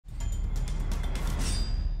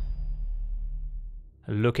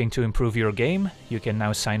Looking to improve your game? You can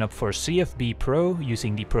now sign up for CFB Pro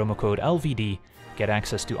using the promo code LVD, get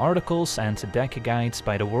access to articles and deck guides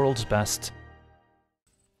by the world's best.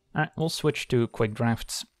 Alright, we'll switch to quick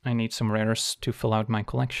drafts. I need some rares to fill out my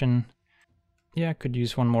collection. Yeah, I could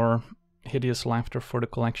use one more Hideous Laughter for the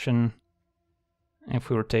collection. If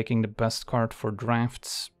we were taking the best card for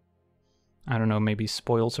drafts, I don't know, maybe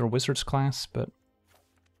Spoils or Wizards class, but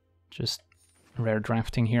just rare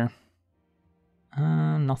drafting here.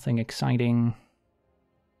 Nothing exciting.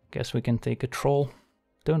 Guess we can take a Troll.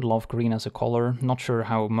 Don't love green as a color. Not sure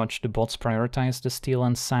how much the bots prioritize the Steel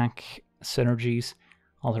and Sack synergies.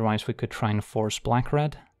 Otherwise we could try and force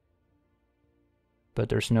black-red. But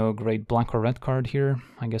there's no great black or red card here.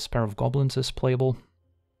 I guess Pair of Goblins is playable.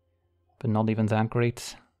 But not even that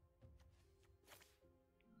great.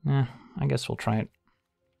 I guess we'll try it.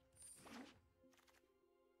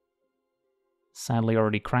 Sadly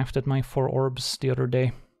already crafted my 4 orbs the other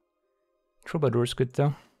day. Troubadour's good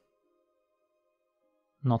though.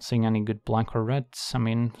 Not seeing any good black or reds. I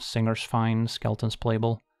mean, Singer's fine, Skeleton's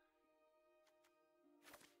playable.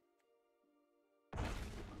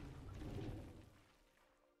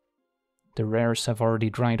 The rares have already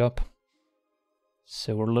dried up.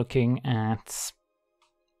 So we're looking at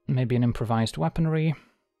maybe an improvised weaponry.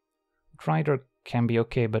 Rider can be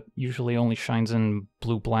okay, but usually only shines in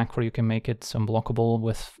blue-black where you can make it unblockable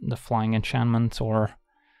with the flying enchantment or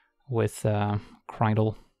with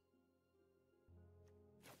Cridle.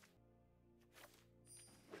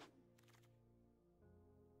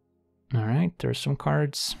 Alright, there's some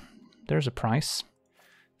cards. There's a price.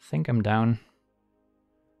 Think I'm down.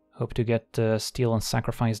 Hope to get the Steel and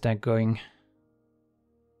Sacrifice deck going.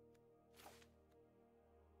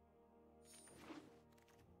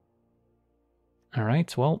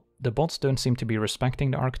 Alright, well, the bots don't seem to be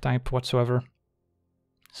respecting the archetype whatsoever.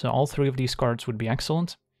 So all 3 of these cards would be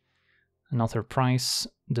excellent. Another price,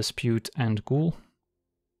 Dispute, and Ghoul.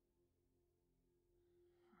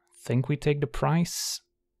 Think we take the price,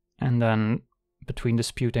 and then between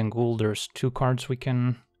Dispute and Ghoul there's 2 cards we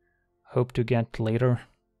can hope to get later.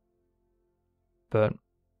 But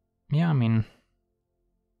yeah, I mean,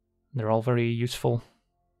 they're all very useful.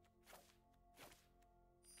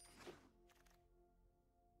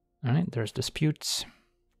 Alright, there's Disputes.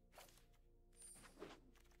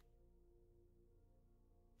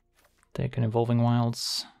 Take an Evolving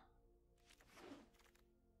Wilds.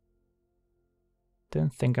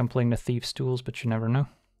 Don't think I'm playing the Thieves' Tools, but you never know.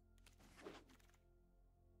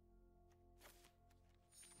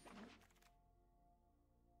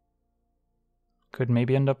 Could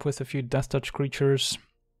maybe end up with a few Death Touch creatures.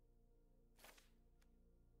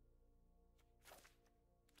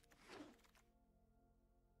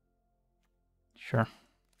 Sure.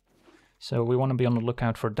 So we want to be on the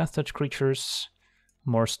lookout for Death Touch creatures,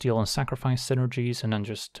 more Steel and Sacrifice synergies, and then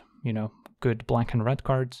just, you know, good black and red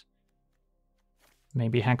cards.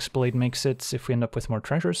 Maybe Hexblade makes it if we end up with more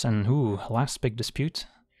treasures, and ooh, last big Dispute.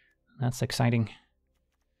 That's exciting.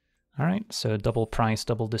 Alright, so double price,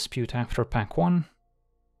 double Dispute after pack 1.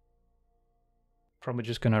 Probably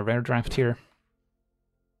just gonna rare draft here.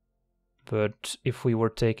 But if we were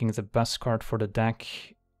taking the best card for the deck,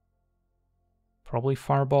 probably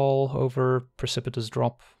Fireball over Precipitous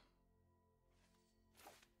Drop.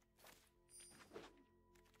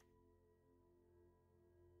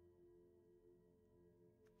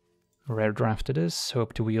 Rare draft it is.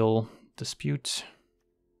 Hope to wheel Dispute.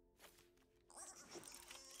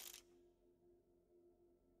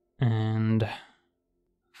 And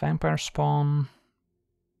Vampire Spawn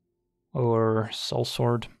or Soul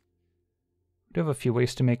Sword. We do have a few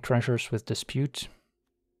ways to make treasures with Dispute.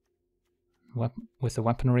 With the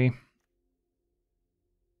weaponry.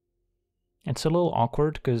 It's a little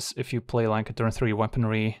awkward because if you play like a turn 3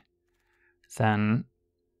 weaponry, then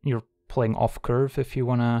you're playing off curve if you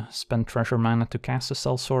want to spend treasure mana to cast a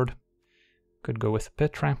Cell Sword. Could go with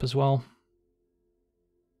Pit Trap as well.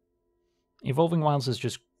 Evolving Wilds is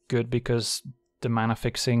just good because the mana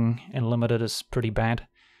fixing in Limited is pretty bad.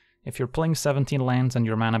 If you're playing 17 lands and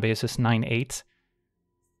your mana base is 9/8,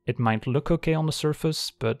 it might look okay on the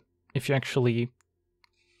surface, but if you actually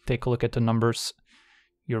take a look at the numbers,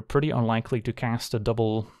 you're pretty unlikely to cast a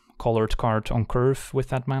double colored card on curve with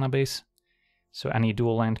that mana base. So any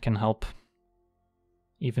dual land can help,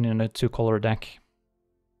 even in a 2-color deck.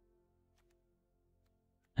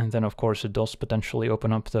 And then of course it does potentially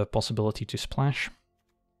open up the possibility to splash.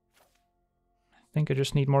 I think I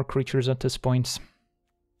just need more creatures at this point.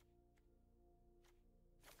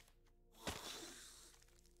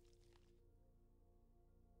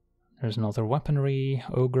 There's another weaponry,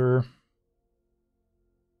 Ogre.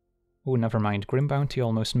 Oh, never mind. Grim Bounty,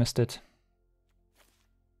 almost missed it.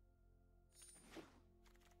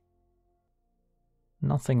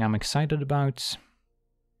 Nothing I'm excited about.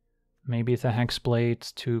 Maybe the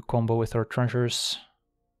Hexblade to combo with our treasures.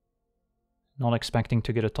 Not expecting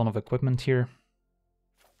to get a ton of equipment here.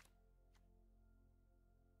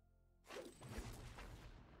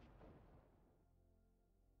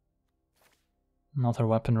 Another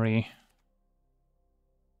weaponry.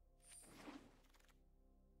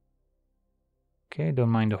 Okay, don't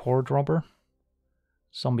mind the Horde Robber.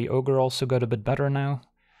 Zombie Ogre also got a bit better now,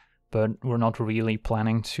 but we're not really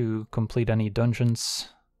planning to complete any dungeons.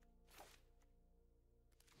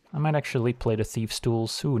 I might actually play the Thieves'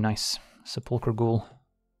 Tools. Ooh, nice. Sepulchre Ghoul.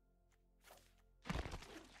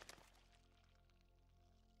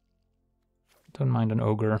 Don't mind an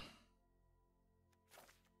Ogre.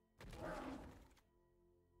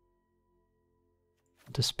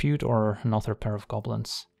 Dispute or another pair of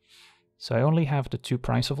goblins. So I only have the 2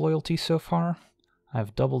 Price of Loyalty so far. I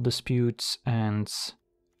have double Disputes and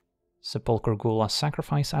Sepulchre Ghoul as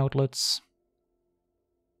sacrifice outlets.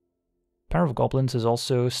 Pair of Goblins is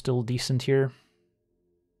also still decent here,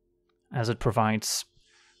 as it provides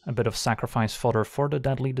a bit of sacrifice fodder for the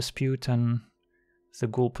Deadly Dispute and the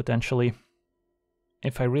Ghoul potentially.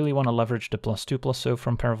 If I really want to leverage the +2/+0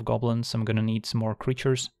 from Pair of Goblins, I'm gonna need some more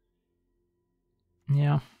creatures.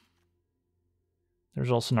 Yeah.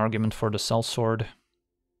 There's also an argument for the Sellsword.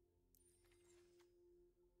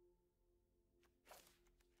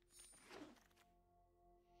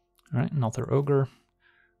 Alright, another Ogre.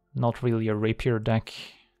 Not really a Rapier deck.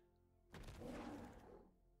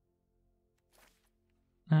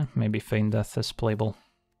 Maybe Feign Death is playable.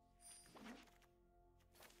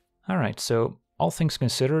 Alright, so all things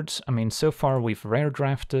considered, I mean, so far we've rare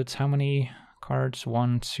drafted how many cards?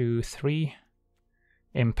 1, 2, 3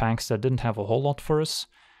 impacts that didn't have a whole lot for us.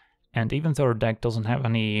 And even though our deck doesn't have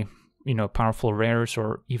any, you know, powerful rares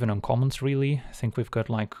or even uncommons really, I think we've got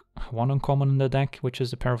like 1 uncommon in the deck, which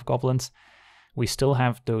is a Pair of Goblins. We still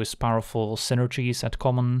have those powerful synergies at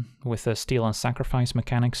common with the Steal and Sacrifice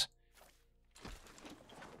mechanics.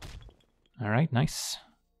 Alright, nice.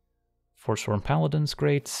 Forsworn Paladin's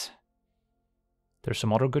great. There's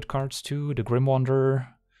some other good cards too. The Grim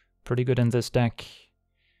Wanderer, pretty good in this deck.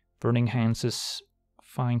 Burning Hands is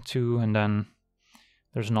fine too, and then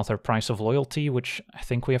there's another Price of Loyalty, which I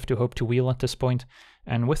think we have to hope to wheel at this point.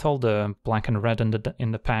 And with all the black and red in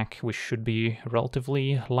the pack, we should be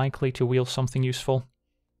relatively likely to wheel something useful.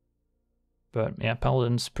 But yeah,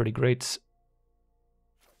 Paladin's pretty great.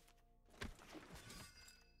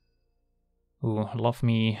 Ooh, love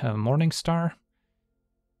me a Morningstar.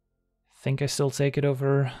 Think I still take it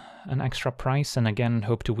over an extra price, and again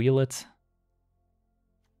hope to wheel it.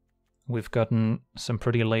 We've gotten some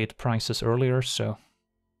pretty late prices earlier, so...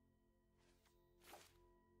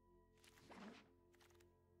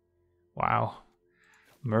 Wow.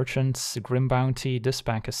 Merchants, Grim Bounty, this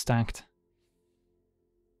pack is stacked.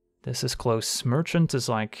 This is close. Merchant is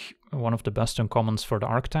like one of the best uncommons for the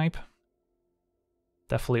archetype.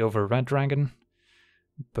 Definitely over Red Dragon.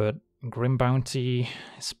 But Grim Bounty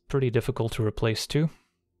is pretty difficult to replace too.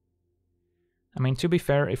 I mean, to be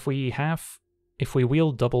fair, if we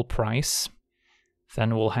wheel double price,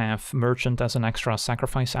 then we'll have Merchant as an extra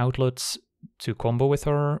sacrifice outlet to combo with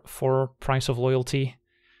her for Price of Loyalty,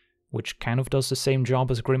 which kind of does the same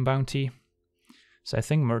job as Grim Bounty. So I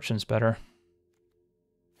think Merchant's better.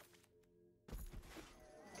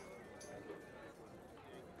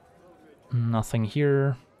 Nothing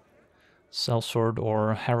here. Sellsword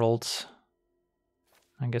or Herald.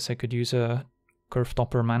 I guess I could use a Curve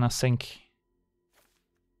Topper mana sink.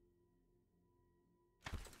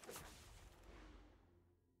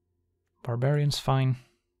 Barbarian's fine.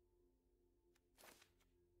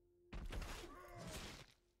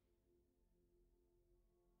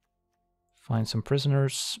 Find some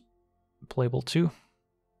prisoners. Playable too.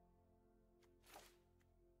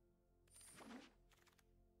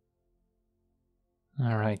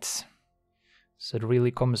 Alright. So it really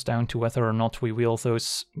comes down to whether or not we wheel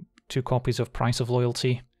those 2 copies of Price of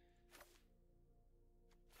Loyalty.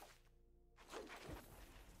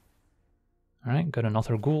 Alright, got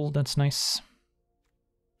another ghoul, that's nice.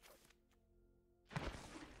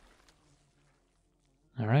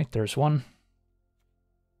 Alright, there's one.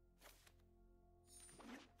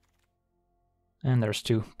 And there's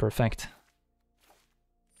 2, perfect.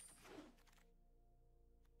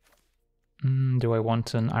 Do I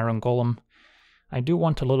want an Iron Golem? I do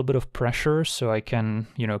want a little bit of pressure so I can,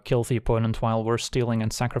 you know, kill the opponent while we're stealing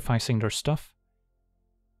and sacrificing their stuff.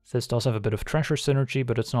 This does have a bit of treasure synergy,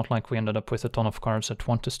 but it's not like we ended up with a ton of cards that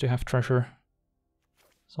want us to have treasure.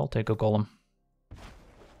 So I'll take a golem.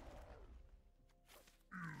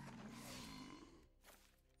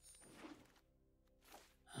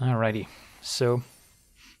 Alrighty, so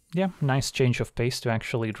yeah, nice change of pace to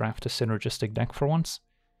actually draft a synergistic deck for once,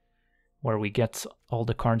 where we get all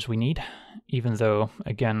the cards we need, even though,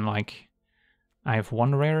 again, like, I have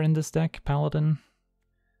one rare in this deck, Paladin,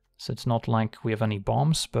 so it's not like we have any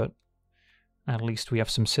bombs, but at least we have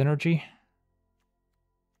some synergy.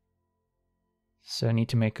 So I need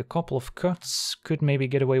to make a couple of cuts, could maybe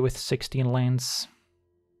get away with 16 lands.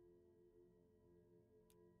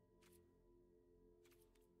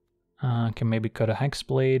 Can maybe cut a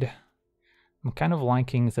Hexblade. I'm kind of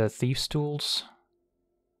liking the Thieves' Tools.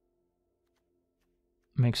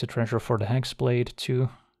 Makes a treasure for the Hexblade too.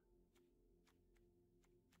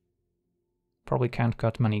 Probably can't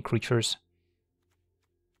cut many creatures.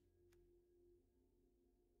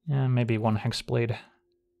 Yeah, maybe one Hexblade.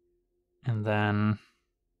 And then...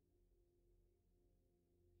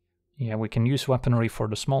 yeah, we can use weaponry for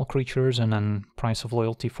the small creatures and then Price of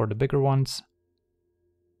Loyalty for the bigger ones.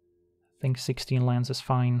 I think 16 lands is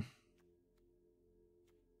fine.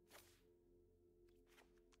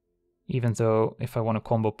 Even though if I want to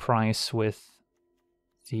combo Price with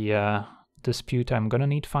the Dispute, I'm gonna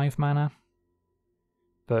need 5 mana.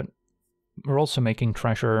 But we're also making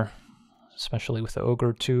treasure, especially with the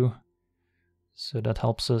Ogre too. So that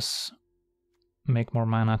helps us make more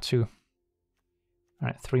mana too.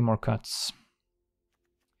 Alright, 3 more cuts.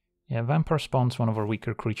 Yeah, Vampire Spawn's one of our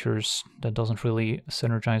weaker creatures that doesn't really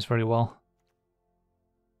synergize very well.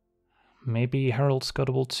 Maybe Herald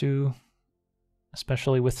Scuttle too.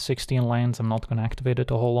 Especially with 16 lands, I'm not going to activate it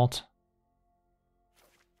a whole lot.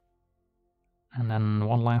 And then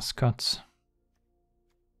one last cut.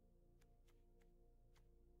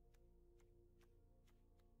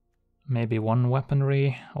 Maybe one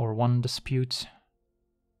weaponry or one dispute.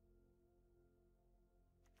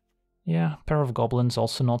 Yeah, Pair of Goblins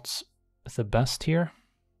also not the best here.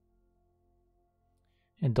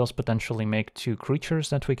 It does potentially make 2 creatures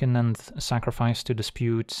that we can then sacrifice to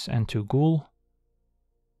Dispute and to Ghoul.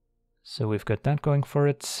 So we've got that going for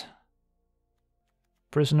it.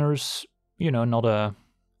 Prisoners, you know, not a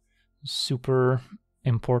super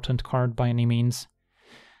important card by any means.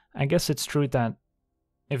 I guess it's true that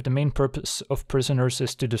if the main purpose of Prisoners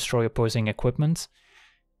is to destroy opposing equipment,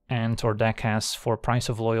 and our deck has for Price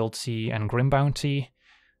of Loyalty and Grim Bounty,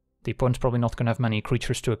 the opponent's probably not going to have many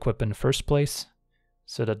creatures to equip in the first place,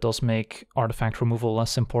 so that does make artifact removal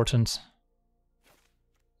less important.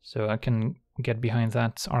 So I can get behind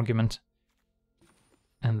that argument.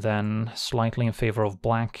 And then slightly in favor of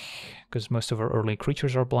black, because most of our early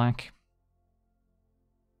creatures are black.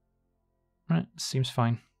 Right, seems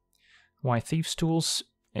fine. Why Thieves' Tools?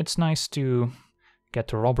 It's nice to get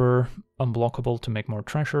the Robber unblockable to make more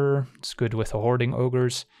treasure. It's good with the Hoarding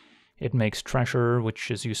Ogres. It makes treasure, which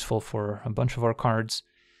is useful for a bunch of our cards.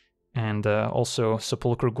 And also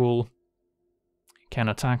Sepulchre Ghoul can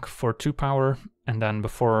attack for 2 power, and then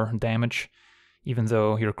before damage, even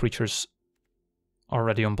though your creature's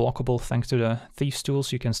already unblockable thanks to the Thieves'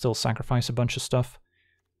 Tools, you can still sacrifice a bunch of stuff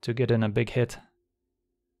to get in a big hit.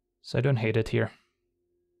 So I don't hate it here.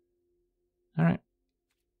 Alright.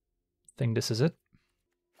 I think this is it.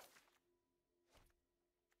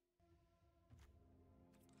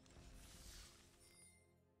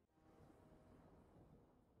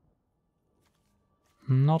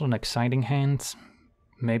 Not an exciting hand.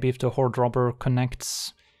 Maybe if the Horde Robber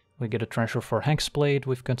connects, we get a treasure for Hexblade,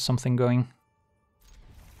 we've got something going.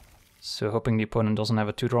 So hoping the opponent doesn't have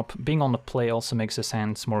a 2-drop. Being on the play also makes his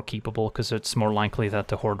hands more keepable, because it's more likely that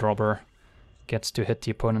the Horde Robber gets to hit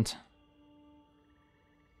the opponent.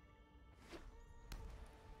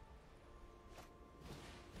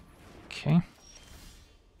 Okay.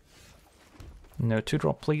 No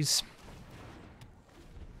 2-drop, please.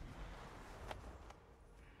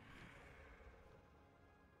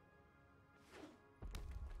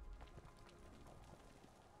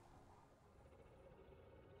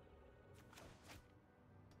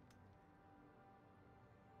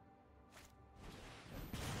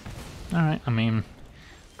 Alright, I mean,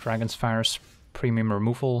 Dragon's Fire's premium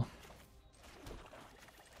removal.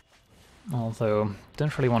 Although,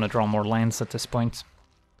 don't really want to draw more lands at this point.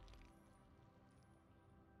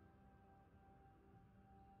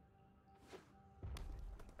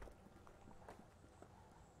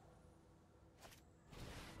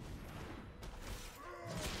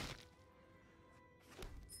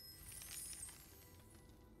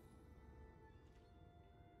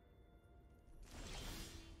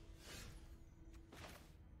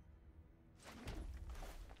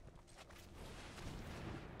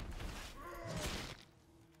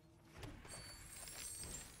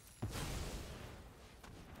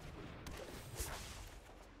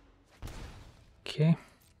 Okay.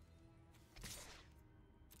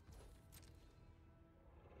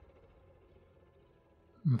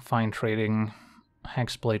 I'm fine trading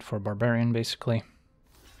Hexblade for Barbarian, basically.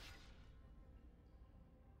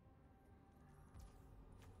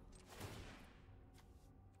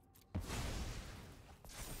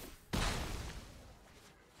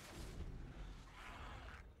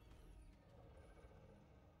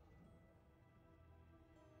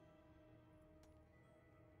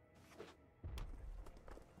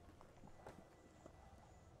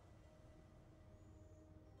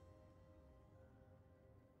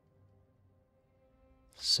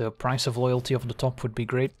 So price of loyalty off the top would be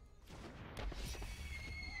great.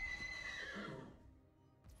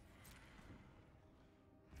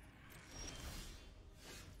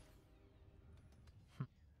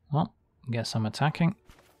 Well, guess I'm attacking.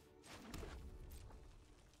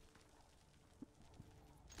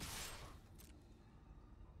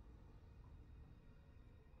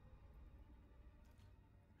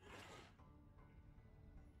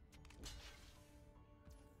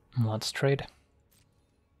 Let's trade.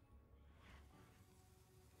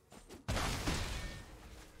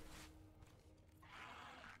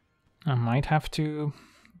 I might have to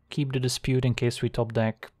keep the dispute in case we top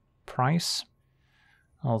deck price,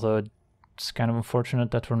 although it's kind of unfortunate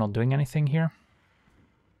that we're not doing anything here.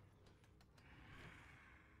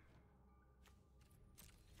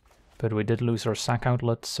 But we did lose our sack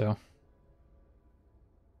outlet, so...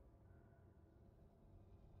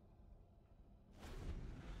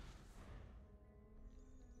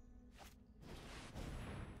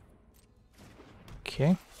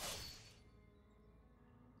 Okay.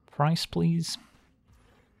 Price, please.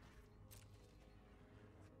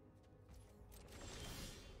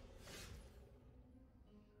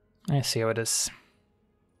 I see how it is.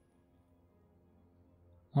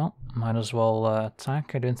 Well, might as well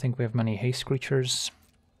attack. I don't think we have many haste creatures.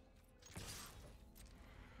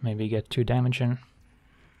 Maybe get 2 damage in.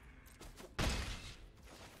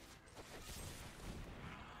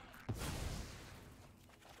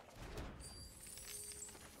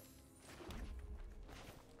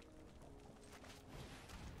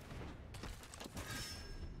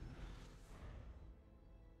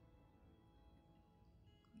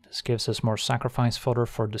 This gives us more sacrifice fodder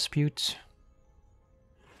for dispute.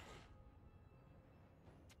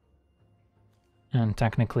 And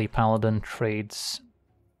technically Paladin trades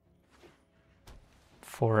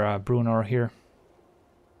for Brunor here.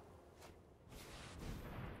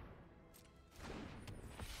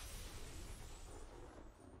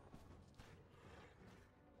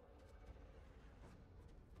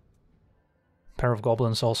 Pair of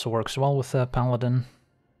Goblins also works well with Paladin,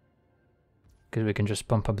 because we can just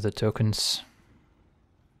pump up the tokens.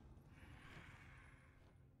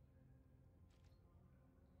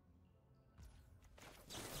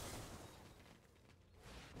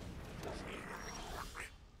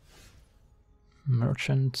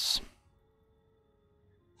 Merchants.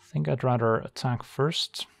 I think I'd rather attack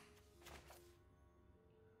first.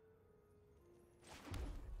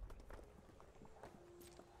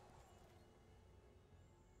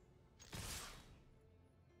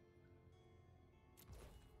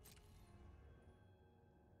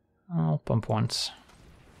 I'll pump once.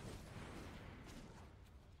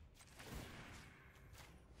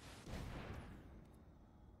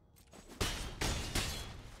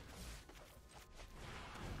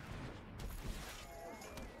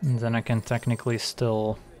 And then I can technically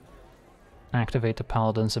still activate the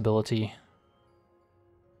Paladin's ability.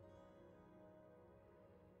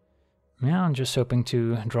 Yeah, I'm just hoping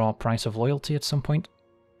to draw Price of Loyalty at some point.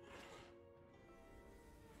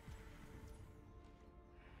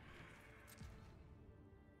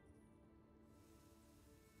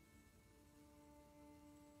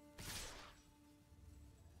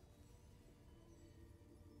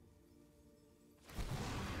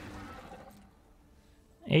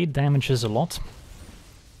 Eight damage is a lot.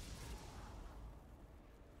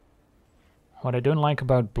 What I don't like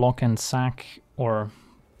about block and sack, or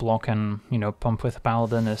block and, you know, pump with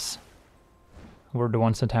Paladin, is we're the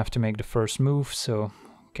ones that have to make the first move, so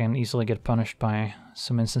can easily get punished by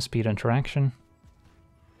some instant speed interaction.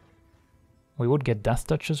 We would get Death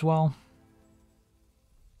Touch as well.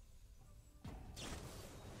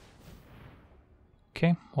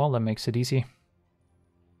 Okay, well, that makes it easy.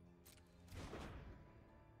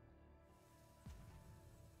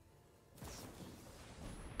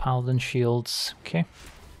 Paladin shields, okay.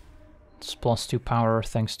 It's +2 power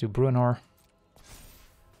thanks to Brunor.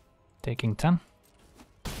 Taking 10.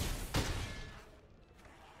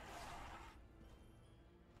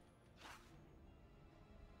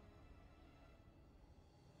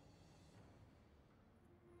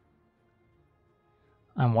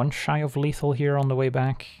 I'm one shy of lethal here on the way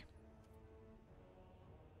back.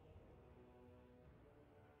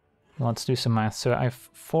 Let's do some math. So I have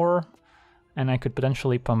 4, and I could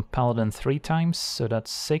potentially pump Paladin 3 times, so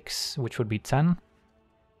that's 6, which would be 10.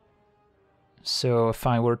 So if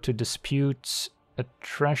I were to dispute a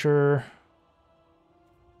treasure...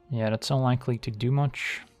 yeah, that's unlikely to do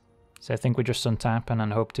much. So I think we just untap and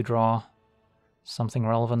then hope to draw something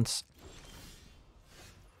relevant.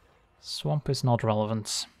 Swamp is not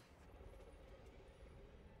relevant.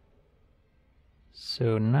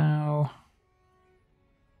 So now...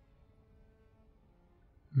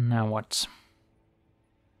 now what?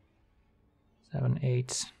 7,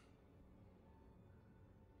 8...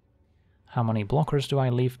 how many blockers do I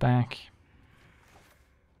leave back?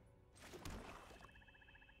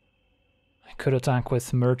 I could attack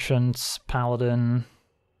with Merchants, Paladin,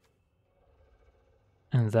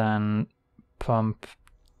 and then pump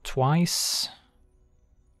twice.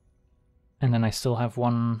 And then I still have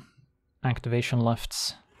 1 activation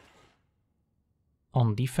left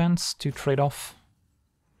on defense to trade off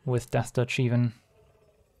with Death Touch even.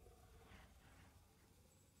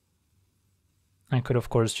 I could of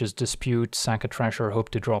course just dispute, sack a treasure, hope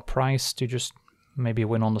to draw price to just maybe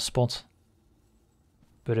win on the spot.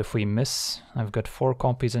 But if we miss, I've got 4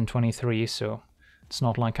 copies in 23, so it's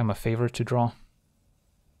not like I'm a favorite to draw.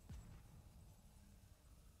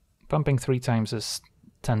 Pumping 3 times is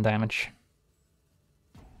 10 damage.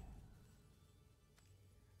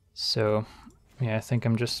 So yeah, I think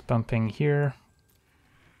I'm just pumping here.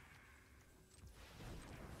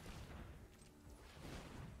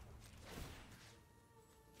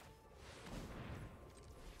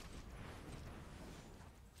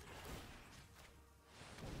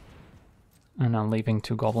 And I'm leaving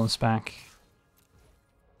 2 goblins back.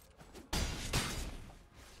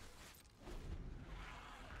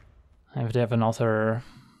 If they have another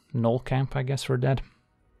null camp, I guess we're dead.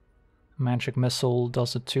 Magic Missile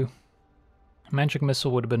does it too. Magic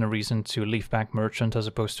Missile would have been a reason to leave back Merchant as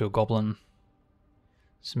opposed to a goblin.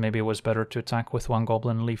 So maybe it was better to attack with 1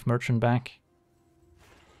 goblin and leave Merchant back.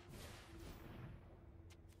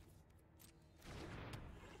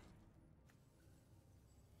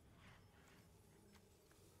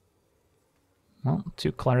 Well,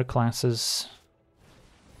 2 cleric classes.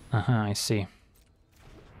 I see.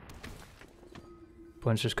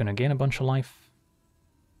 Opponent's just gonna gain a bunch of life.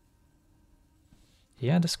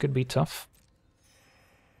 Yeah, this could be tough.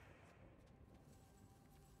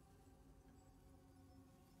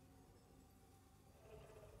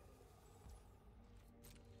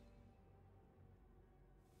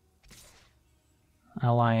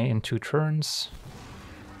 Ally in 2 turns.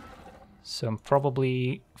 So I'm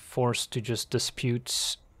probably forced to just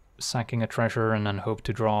dispute sacking a treasure and then hope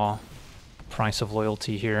to draw Price of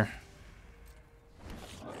Loyalty here.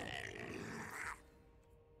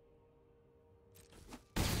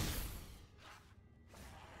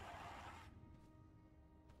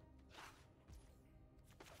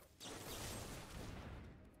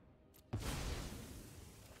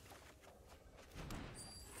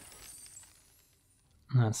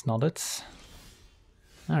 That's not it.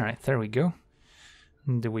 Alright, there we go.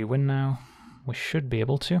 Do we win now? We should be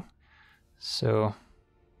able to. So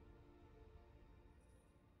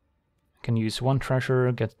I can use 1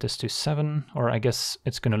 treasure, get this to 7, or I guess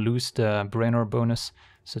it's gonna lose the Brainor bonus,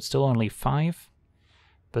 so it's still only 5.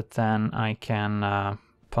 But then I can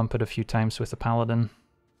pump it a few times with the Paladin.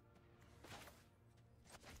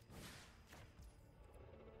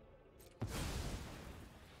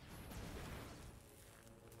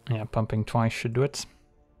 Yeah, pumping twice should do it.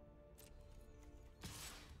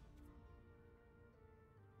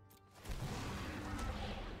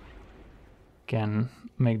 Again,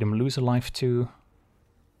 make them lose a life too.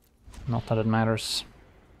 Not that it matters.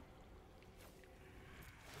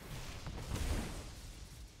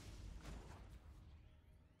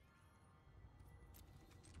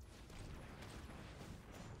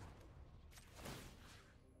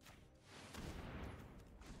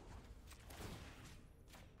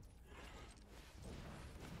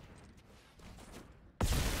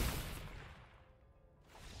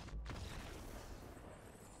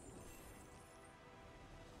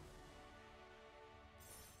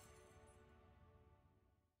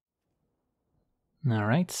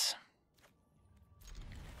 Alright.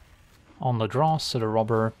 On the draw, so the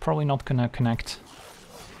robber probably not gonna connect.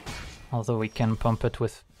 Although we can pump it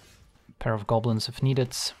with a pair of goblins if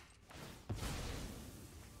needed.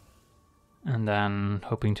 And then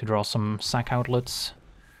hoping to draw some sack outlets.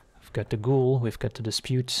 We've got the ghoul, we've got the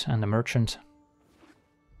dispute and the merchant.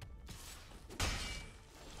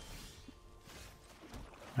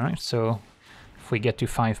 Alright, so if if we get to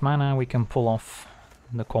 5 mana, we can pull off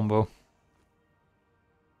the combo.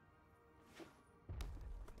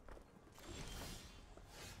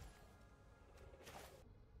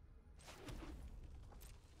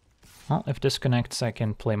 Well, if this connects, I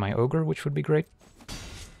can play my Ogre, which would be great.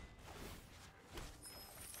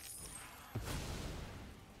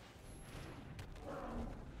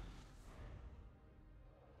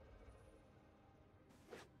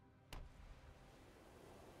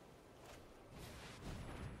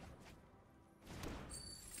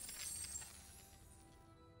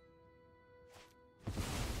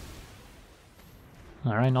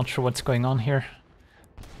 Alright, not sure what's going on here.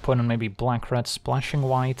 Opponent maybe black-red splashing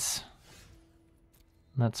white.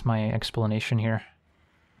 That's my explanation here.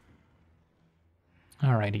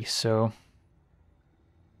 Alrighty, so...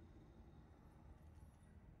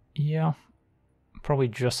 yeah, probably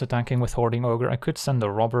just attacking with Hoarding Ogre. I could send a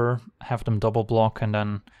Robber, have them double block, and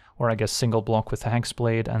then... or I guess single block with the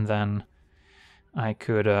Hexblade, and then I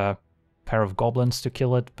could pair of Goblins to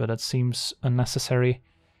kill it, but that seems unnecessary.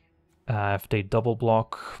 If they double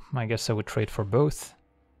block, I guess I would trade for both.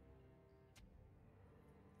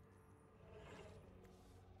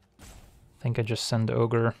 I think I just send the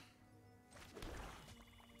Ogre.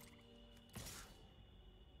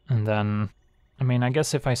 And then, I mean, I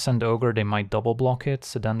guess if I send the Ogre, they might double block it,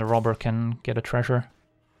 so then the Robber can get a treasure.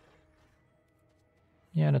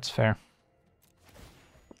 Yeah, that's fair.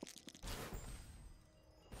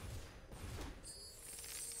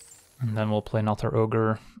 And then we'll play another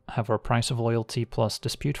Ogre, have our Price of Loyalty plus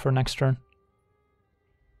Dispute for next turn.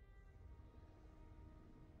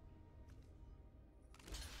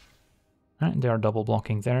 Alright, they are double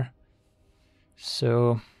blocking there.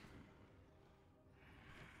 So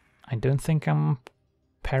I don't think I'm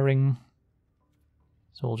pairing,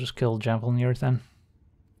 so we'll just kill Javelineer then.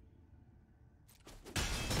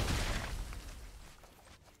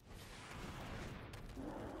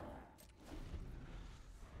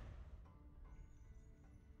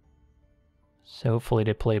 So hopefully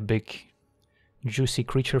they play a big, juicy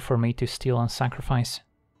creature for me to steal and sacrifice.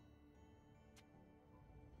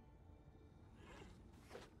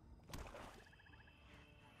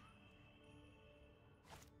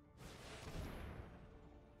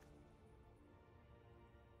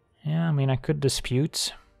 Yeah, I mean, I could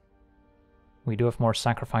dispute. We do have more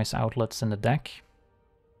sacrifice outlets in the deck.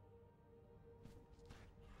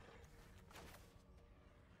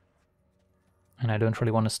 And I don't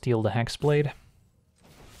really want to steal the Hexblade.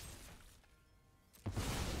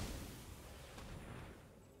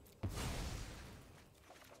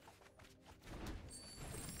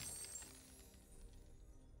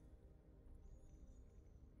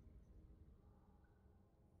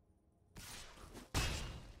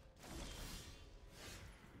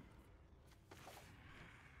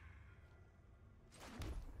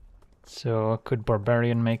 So could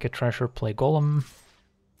Barbarian make a treasure, play Golem?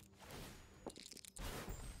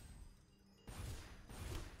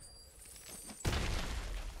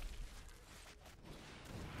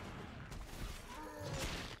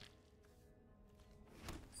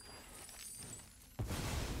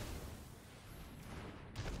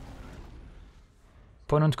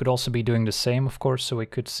 Opponent could also be doing the same, of course, so we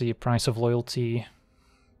could see a Price of Loyalty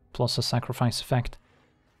plus a sacrifice effect.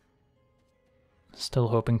 Still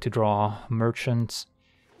hoping to draw Merchant,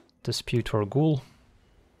 Dispute or Ghoul.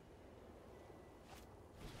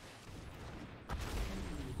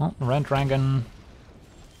 Well, Red Dragon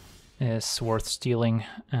is worth stealing,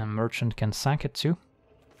 and Merchant can sack it too.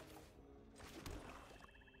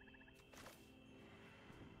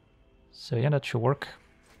 So yeah, that should work.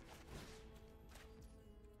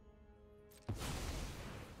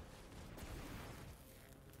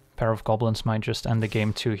 Pair of Goblins might just end the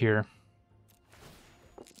game too here.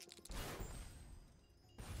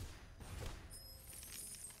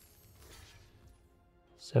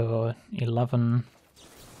 So 11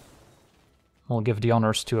 will give the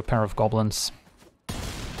honors to a pair of Goblins.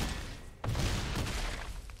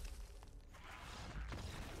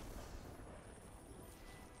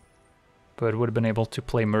 But would have been able to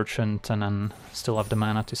play Merchant and then still have the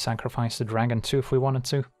mana to sacrifice the dragon too if we wanted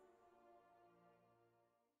to.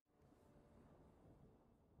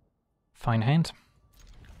 Fine hand.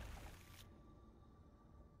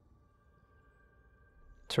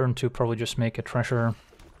 Turn 2 probably just make a treasure.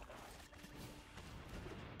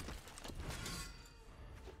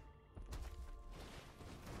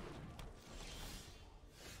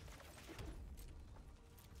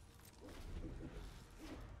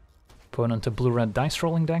 Opponent a blue-red dice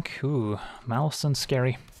rolling deck. Ooh, Malison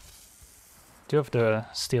scary. Do have the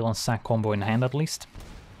steal and sack combo in hand at least.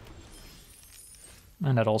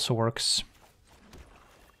 And that also works.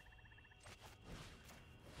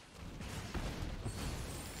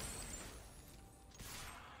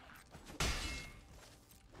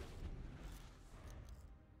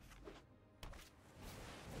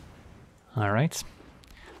 Alright.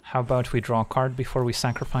 How about we draw a card before we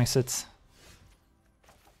sacrifice it?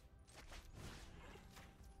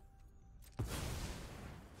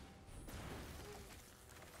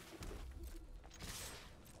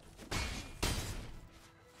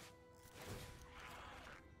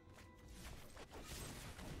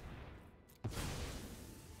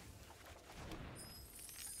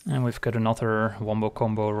 And we've got another wombo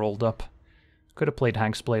combo rolled up. Could have played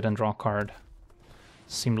Hexblade and draw a card.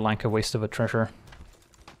 Seemed like a waste of a treasure.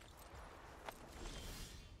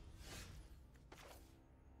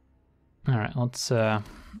 Alright, let's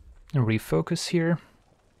refocus here.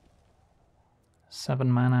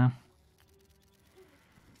 7 mana.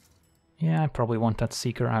 Yeah, I probably want that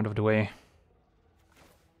Seeker out of the way.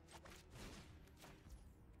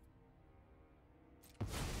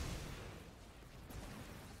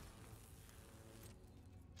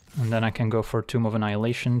 And then I can go for Tomb of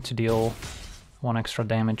Annihilation to deal 1 extra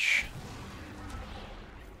damage.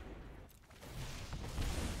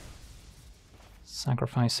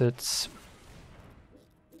 Sacrifice it.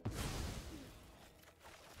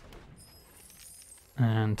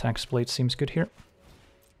 And Hexblade seems good here.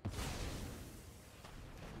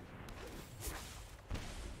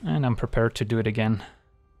 And I'm prepared to do it again.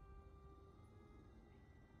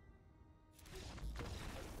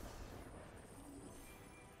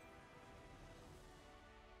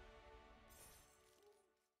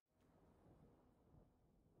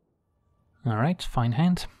 Alright, fine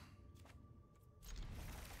hand.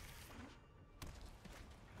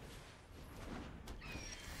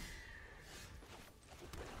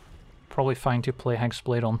 Probably fine to play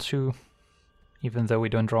Hexblade on 2, even though we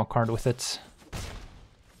don't draw a card with it.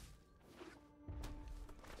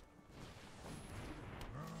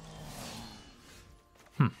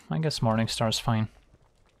 I guess Morningstar's fine.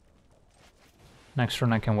 Next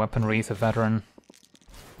turn I can Weapon Wreath a Veteran.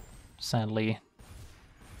 Sadly,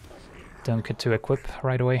 don't get to equip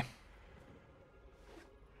right away.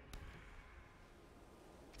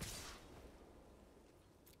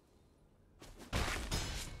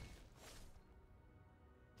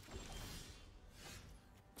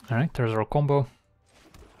 Alright, there's our combo.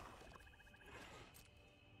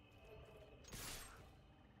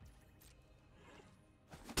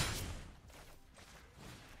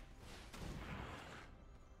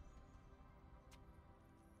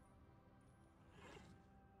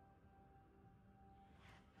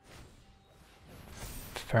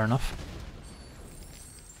 Fair enough.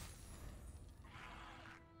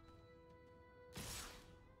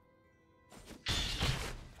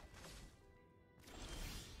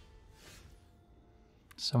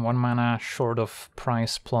 So 1 mana short of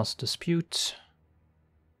price plus dispute,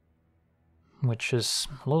 which is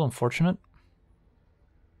a little unfortunate.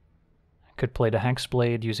 I could play the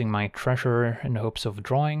Hexblade using my treasure in the hopes of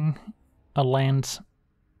drawing a land.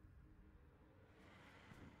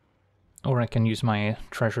 Or I can use my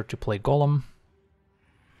treasure to play Golem.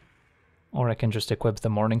 Or I can just equip the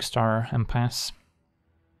Morningstar and pass.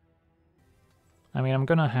 I mean, I'm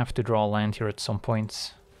gonna have to draw a land here at some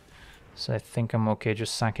point. So I think I'm okay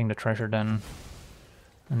just sacking the treasure then.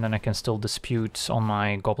 And then I can still dispute on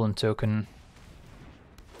my Goblin token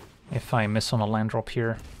if I miss on a land drop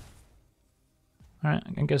here. Alright,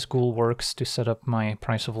 I guess Ghoul works to set up my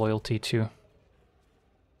Price of Loyalty too.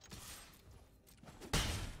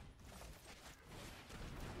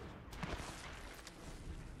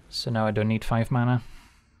 So now I don't need 5 mana.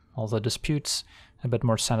 Although Dispute's a bit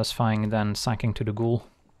more satisfying than sacking to the Ghoul.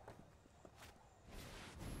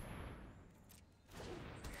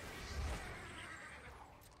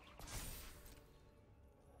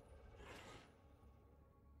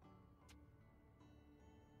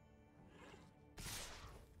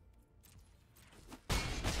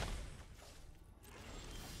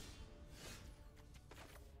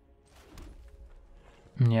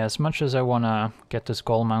 Yeah, as much as I wanna get this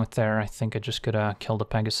Golem out there, I think I just gotta kill the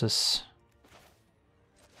Pegasus.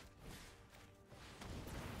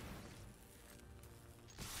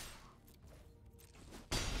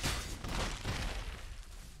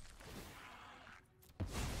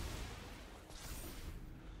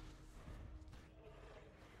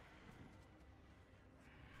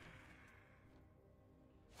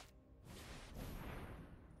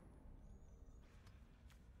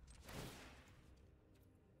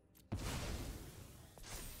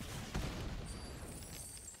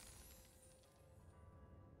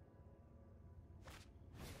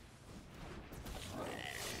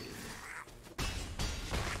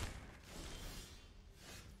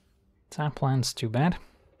 Tap land's too bad.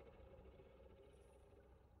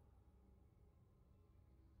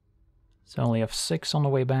 So I only have 6 on the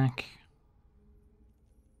way back.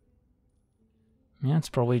 Yeah, it's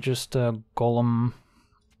probably just a golem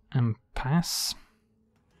and pass.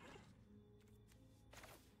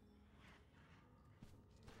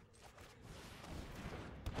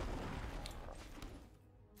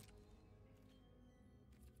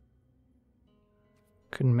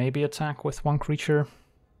 Could maybe attack with one creature.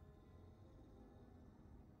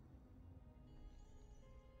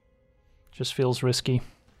 Just feels risky.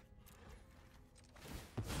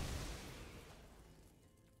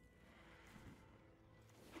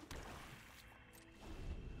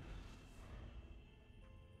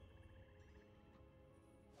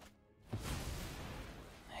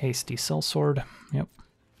 Hasty Sellsword, yep.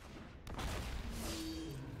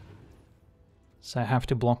 So I have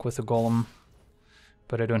to block with the golem,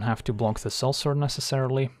 but I don't have to block the Sellsword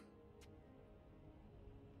necessarily.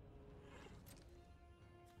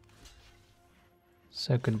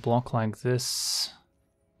 So I could block like this,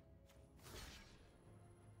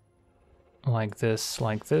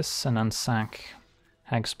 and then sack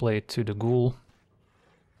Hexblade to the ghoul,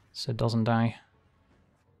 so it doesn't die.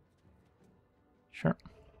 Sure.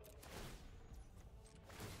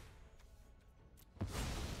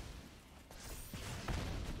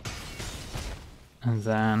 And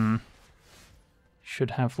then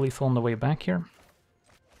should have lethal on the way back here.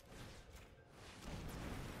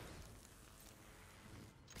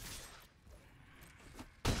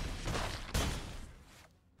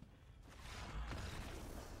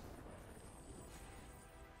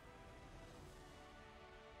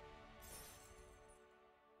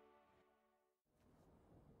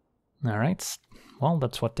 Alright, well,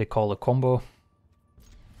 that's what they call a combo.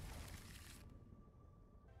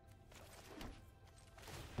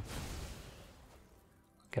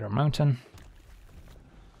 Get our mountain.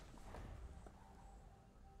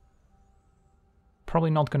 Probably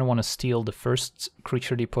not going to want to steal the first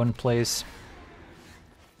creature the opponent plays,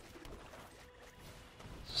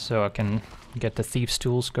 so I can get the Thieves'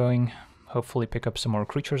 Tools going, hopefully pick up some more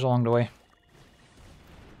creatures along the way.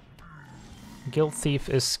 Guild Thief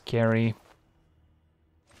is scary.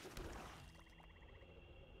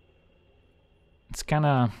 It's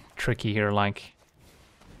kinda tricky here, like,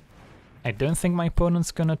 I don't think my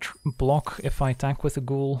opponent's gonna block if I attack with a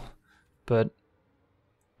ghoul, but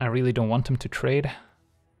I really don't want him to trade.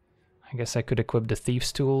 I guess I could equip the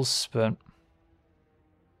Thieves' Tools, but I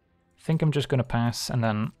think I'm just gonna pass, and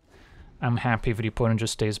then I'm happy if the opponent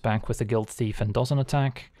just stays back with the Guild Thief and doesn't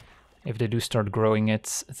attack. If they do start growing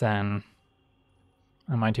it, then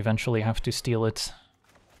I might eventually have to steal it.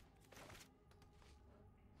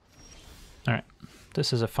 Alright,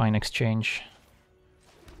 this is a fine exchange.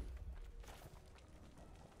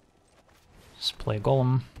 Just play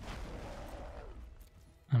Golem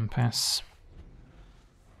and pass.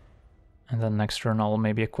 And then next turn I'll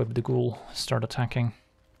maybe equip the Ghoul, start attacking.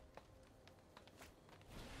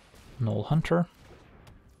 Null Hunter.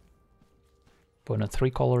 Opponent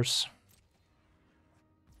 3 colors.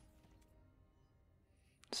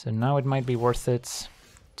 So now it might be worth it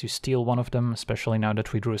to steal one of them, especially now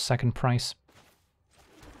that we drew a second prize.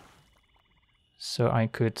 So I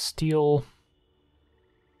could steal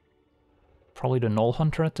probably the Null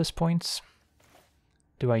Hunter at this point.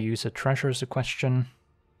 Do I use a treasure is a question.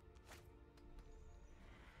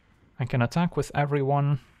 I can attack with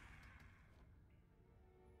everyone.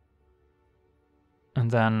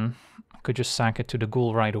 And then I could just sack it to the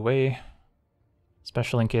ghoul right away.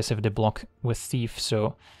 Especially in case if they block with Thief.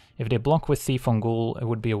 So if they block with Thief on ghoul, it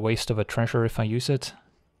would be a waste of a treasure if I use it.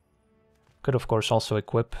 Could of course also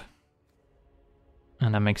equip.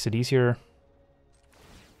 And that makes it easier.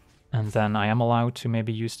 And then I am allowed to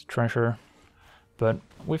maybe use the treasure. But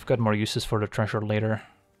we've got more uses for the treasure later.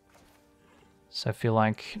 So I feel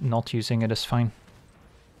like not using it is fine.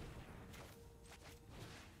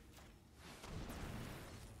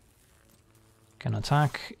 Can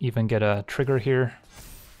attack, even get a trigger here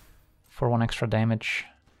for 1 extra damage.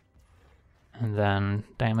 And then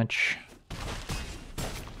damage.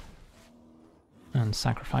 And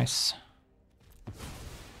sacrifice.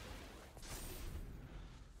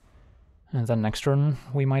 And then next turn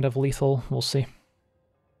we might have lethal, we'll see.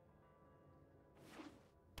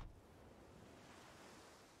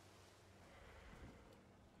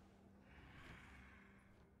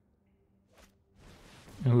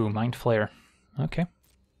 Ooh, Mind Flayer. Okay.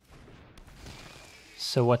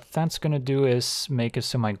 So what that's gonna do is make it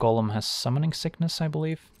so my Golem has Summoning Sickness, I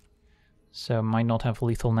believe. So might not have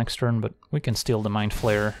lethal next turn, but we can steal the Mind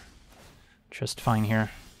Flayer just fine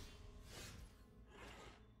here.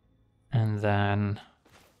 And then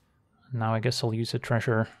now I guess I'll use a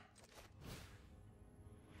treasure.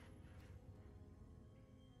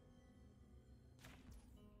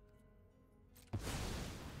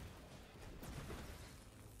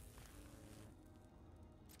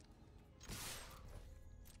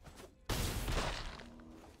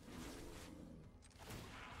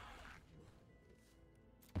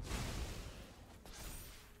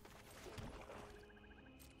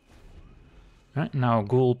 Alright, now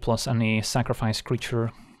Ghoul plus any sacrifice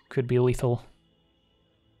creature could be lethal.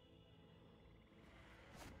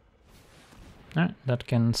 Alright, that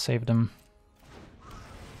can save them.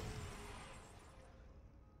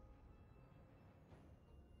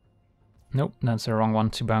 Nope, that's the wrong one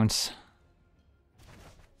to bounce.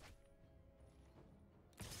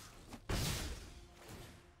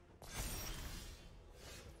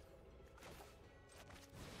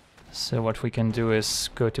 So what we can do is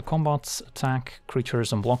go to combat, attack, creature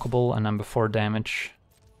is unblockable, and then before damage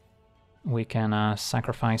we can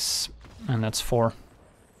sacrifice, and that's 4.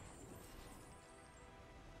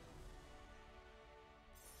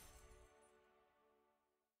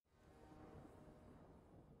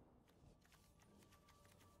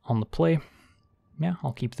 On the play, yeah,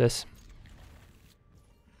 I'll keep this.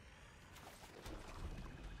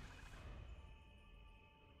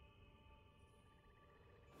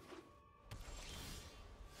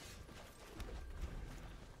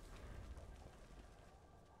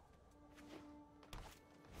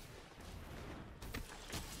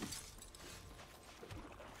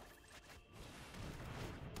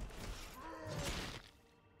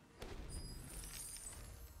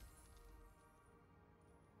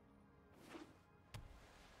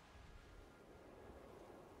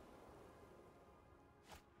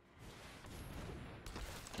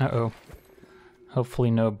 Uh-oh. Hopefully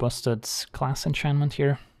no busted class enchantment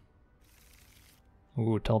here.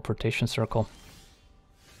 Ooh, teleportation circle.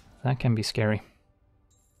 That can be scary.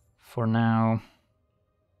 For now...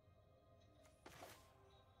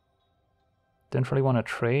 Didn't really want to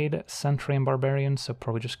trade Sentry and Barbarian, so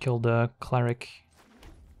probably just kill the Cleric.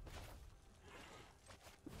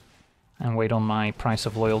 And wait on my price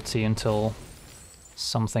of loyalty until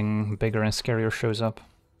something bigger and scarier shows up.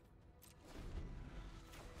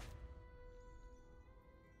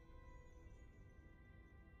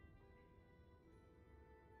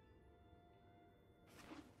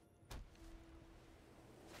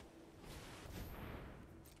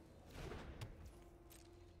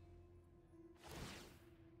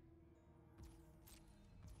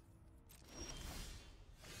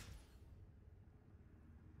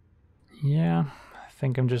 Yeah, I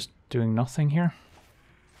think I'm just doing nothing here.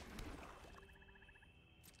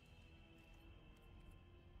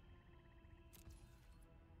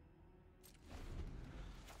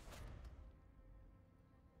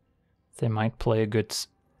 They might play a good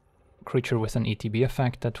creature with an ETB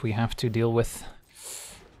effect that we have to deal with.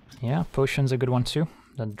 Yeah, Potion's a good one too.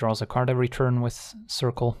 That draws a card every turn with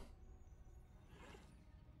Circle.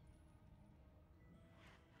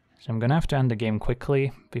 So I'm gonna have to end the game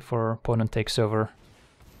quickly before opponent takes over.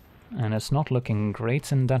 And it's not looking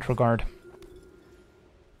great in that regard.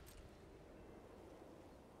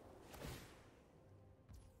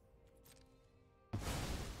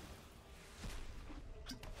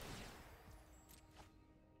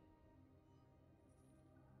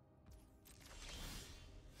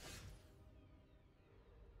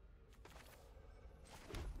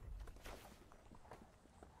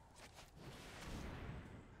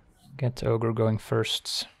 Get Ogre going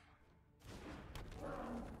first.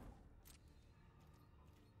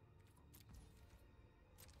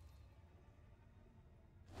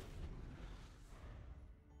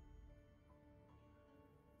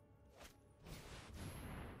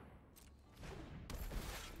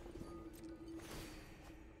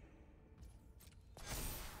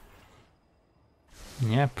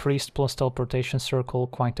 Yeah, Priest plus Teleportation Circle,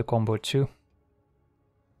 quite a combo too.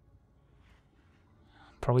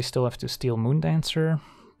 Probably still have to steal Moondancer,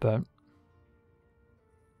 but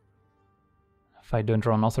if I don't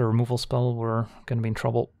draw another removal spell, we're gonna be in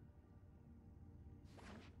trouble.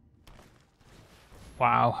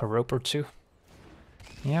 Wow, a rope or two.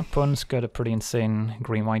 Yeah, opponent's got a pretty insane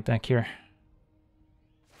green-white deck here.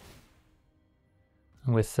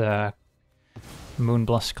 With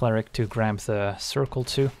Moonblast Cleric to grab the circle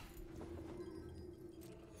too.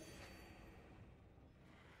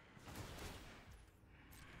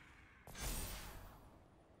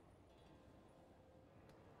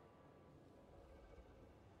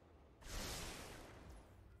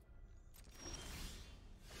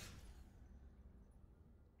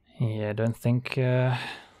 Yeah, I don't think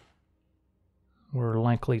we're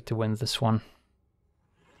likely to win this one.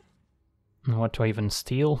 What do I even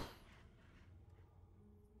steal?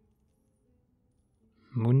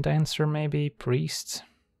 Moondancer maybe? Priest?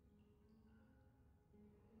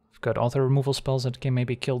 I've got other removal spells that can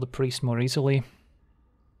maybe kill the priest more easily.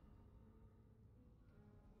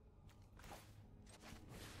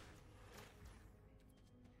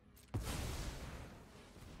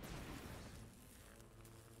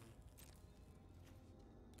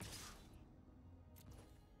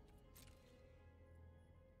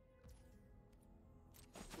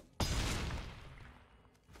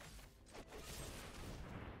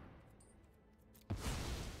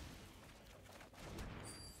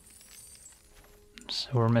 So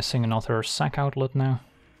we're missing another sack outlet now.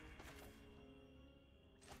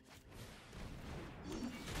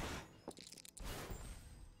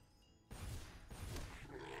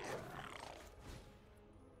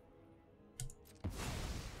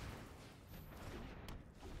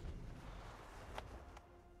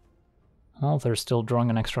 Well, they're still drawing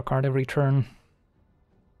an extra card every turn.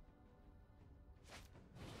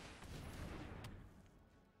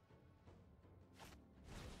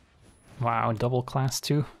 Wow, double class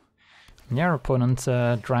 2. Yeah, our opponent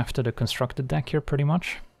drafted a constructed deck here pretty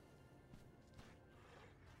much.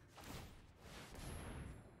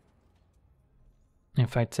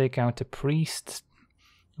 If I take out the priest,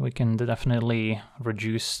 we can definitely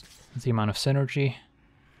reduce the amount of synergy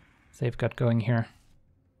they've got going here.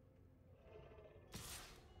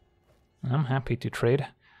 I'm happy to trade.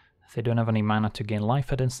 They don't have any mana to gain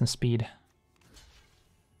life at instant speed.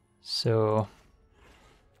 So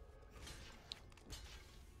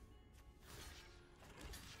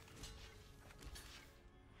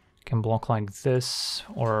can block like this,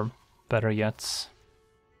 or better yet,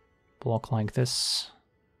 block like this.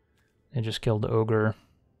 They just killed the ogre.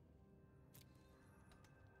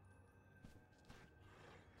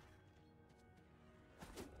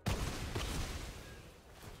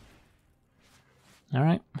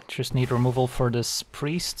 Alright, just need removal for this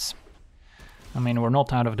priest. I mean, we're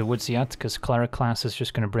not out of the woods yet, because cleric class is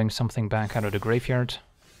just going to bring something back out of the graveyard.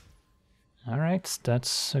 Alright,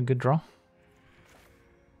 that's a good draw.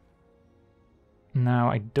 Now,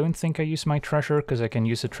 I don't think I use my treasure, because I can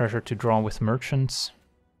use the treasure to draw with merchants.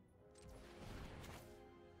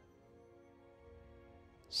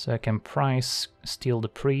 So I can price, steal the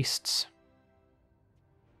priests.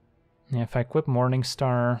 Yeah, if I equip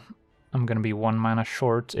Morningstar, I'm gonna be 1 mana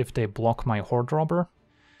short if they block my Horde Robber.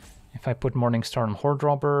 If I put Morningstar on Horde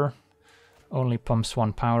Robber, only pumps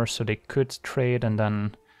 1 power, so they could trade, and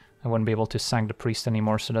then I wouldn't be able to sack the priest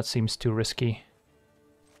anymore, so that seems too risky.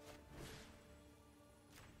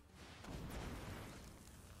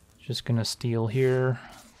 Just gonna steal here,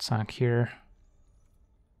 sack here.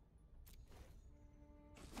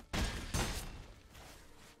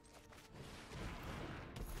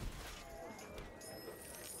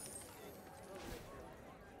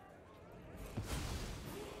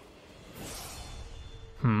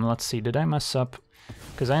 Let's see, did I mess up?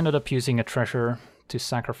 Because I ended up using a treasure to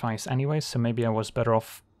sacrifice anyway, so maybe I was better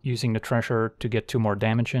off using the treasure to get 2 more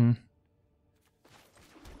damage in.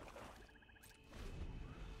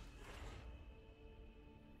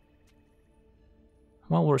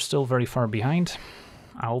 Well, we're still very far behind.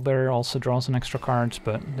 Owlbear also draws an extra card,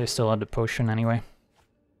 but they still had the potion anyway.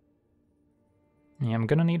 Yeah, I'm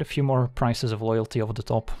gonna need a few more prices of loyalty over the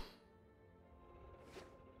top.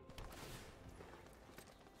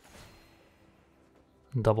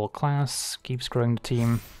 Double class, keeps growing the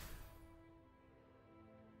team.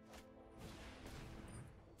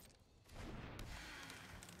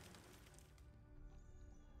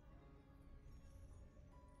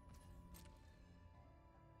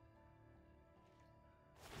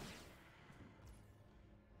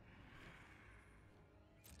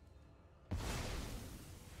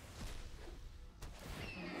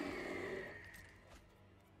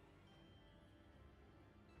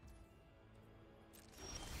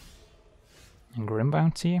 And Grim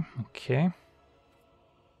Bounty, okay.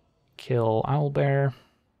 Kill Owlbear.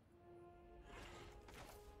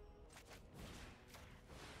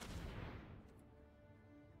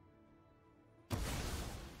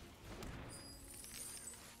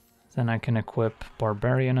 Then I can equip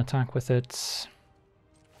Barbarian attack with it.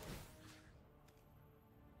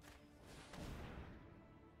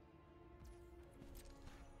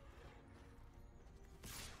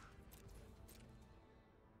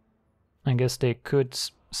 I guess they could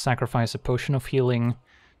sacrifice a potion of healing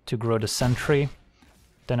to grow the sentry.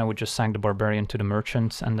 Then I would just sack the barbarian to the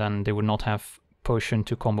merchant, and then they would not have potion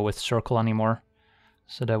to combo with circle anymore.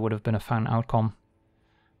 So that would have been a fine outcome.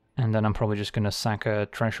 And then I'm probably just gonna sack a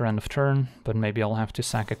treasure end of turn, but maybe I'll have to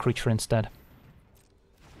sack a creature instead.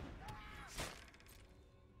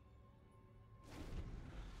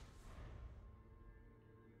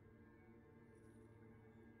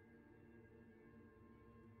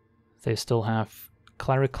 They still have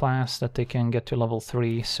cleric class that they can get to level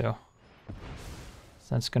 3, so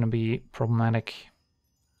that's gonna be problematic.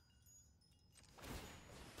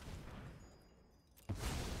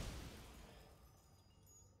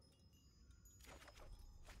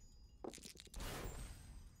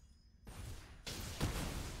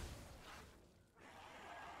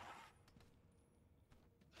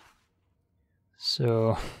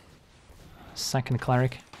 So, second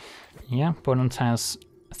cleric. Yeah, opponent has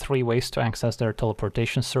 3 ways to access their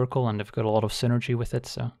teleportation circle, and they've got a lot of synergy with it,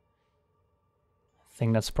 so I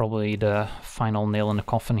think that's probably the final nail in the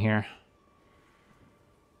coffin here.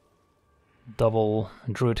 Double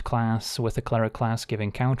Druid class with a Cleric class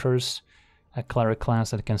giving counters, a Cleric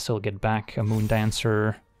class that can still get back a Moon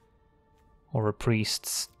Dancer or a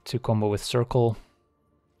Priest to combo with Circle.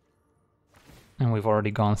 And we've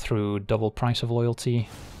already gone through double Price of Loyalty,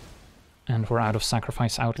 and we're out of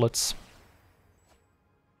sacrifice outlets.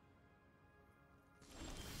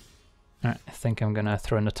 Alright, I think I'm gonna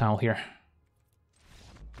throw in the towel here.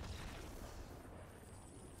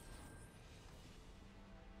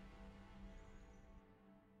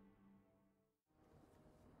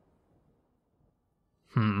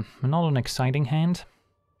 Not an exciting hand,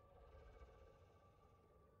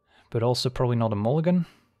 but also probably not a mulligan.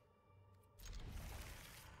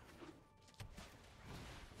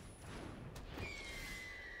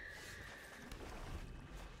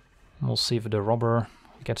 We'll see if the robber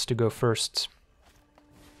gets to go first.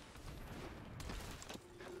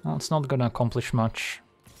 Well, it's not gonna accomplish much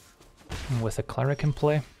with a Cleric in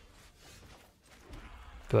play,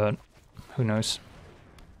 but who knows.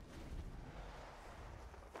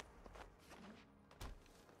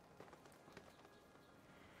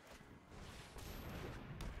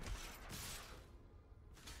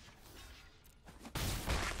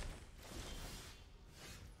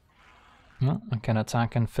 Well, I can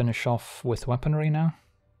attack and finish off with weaponry now.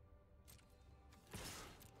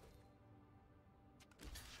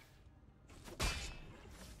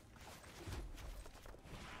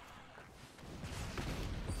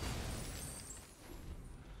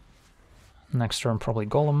 Next turn probably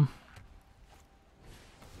Golem.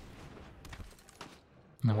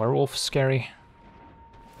 The Werewolf is scary.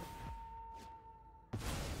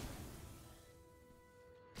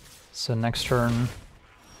 So next turn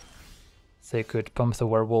they could pump the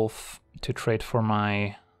Werewolf to trade for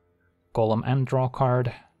my Golem and draw a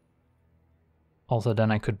card. Although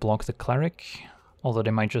then I could block the Cleric. Although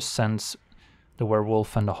they might just send the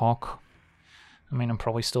Werewolf and the Hawk. I mean, I'm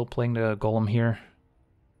probably still playing the Golem here.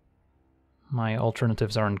 My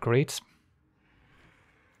alternatives aren't great.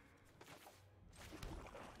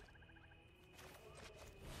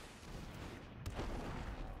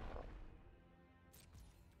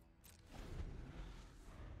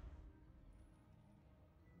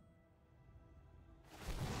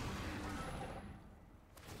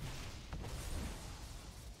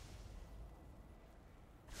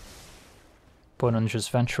 Opponent just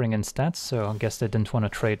venturing instead, so I guess they didn't want to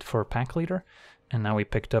trade for a pack leader. And now we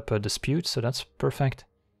picked up a dispute, so that's perfect.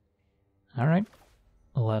 Alright,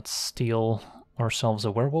 let's steal ourselves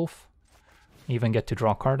a Werewolf. Even get to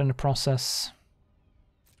draw a card in the process.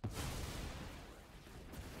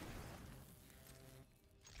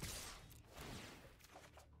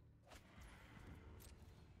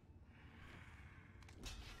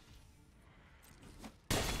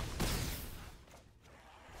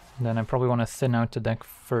 Then I probably want to thin out the deck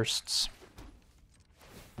first.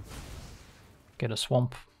 Get a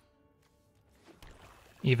Swamp.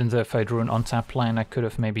 Even though if I drew an untapped land, I could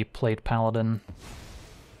have maybe played Paladin.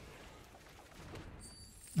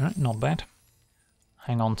 Alright, not bad.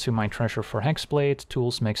 Hang on to my treasure for Hexblade.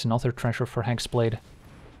 Tools makes another treasure for Hexblade.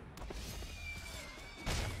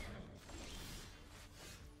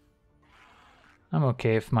 I'm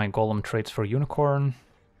okay if my Golem trades for Unicorn.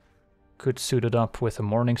 Could suit it up with a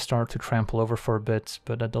Morningstar to trample over for a bit,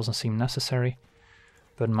 but that doesn't seem necessary.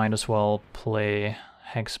 But might as well play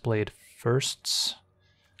Hexblade first,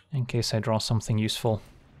 in case I draw something useful.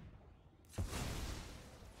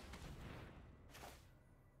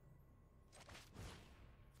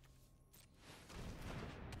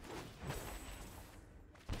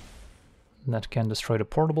 That can destroy the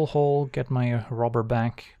portable hole, get my robber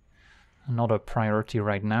back. Not a priority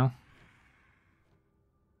right now.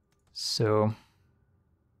 So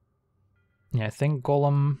yeah, I think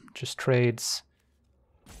Golem just trades,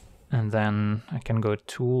 and then I can go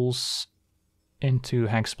Tools into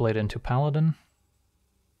Hexblade into Paladin.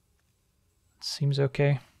 Seems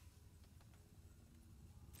okay.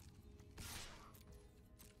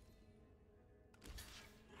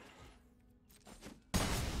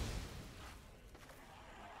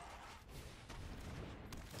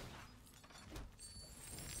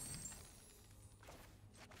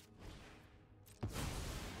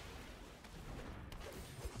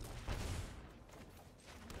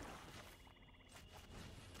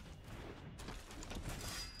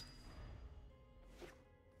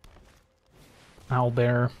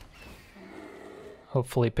 Owlbear.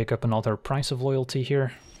 Hopefully pick up another Price of Loyalty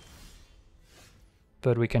here.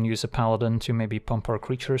 But we can use a Paladin to maybe pump our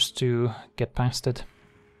creatures to get past it.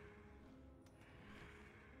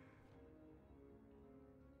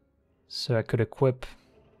 So I could equip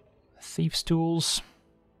Thieves' Tools.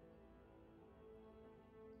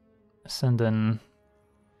 Send in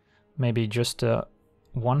maybe just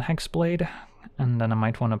one Hexblade, and then I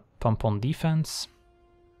might want to pump on defense.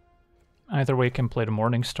 Either way, I can play the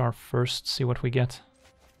Morningstar first, see what we get.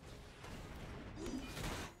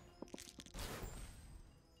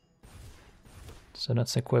 So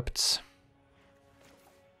that's equipped.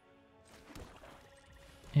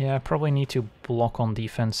 Yeah, I probably need to block on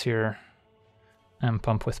defense here and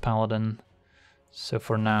pump with Paladin. So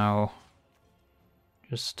for now,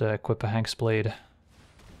 just equip a Hexblade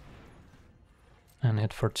and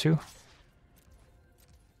hit for 2.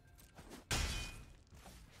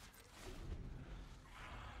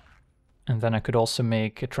 And then I could also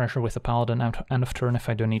make a treasure with a Paladin at end of turn if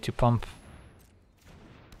I don't need to pump.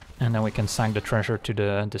 And then we can sack the treasure to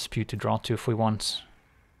the Dispute to draw 2 if we want.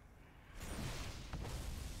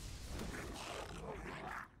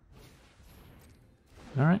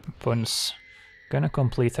 Alright, opponent's gonna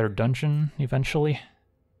complete their dungeon eventually.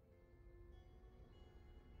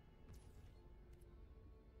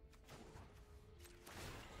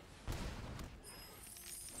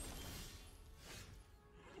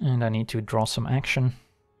 And I need to draw some action.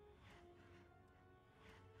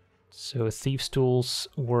 So Thieves' Tools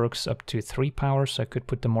works up to 3 power, so I could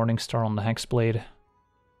put the Morningstar on the Hexblade.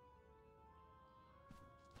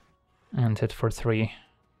 And hit for 3.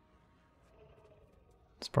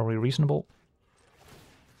 It's probably reasonable.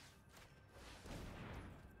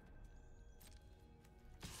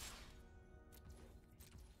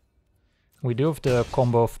 We do have the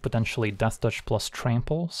combo of potentially Death Touch plus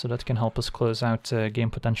Trample, so that can help us close out the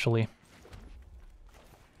game potentially.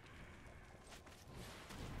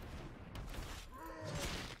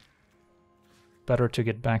 Better to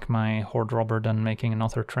get back my Horde Robber than making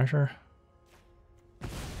another treasure.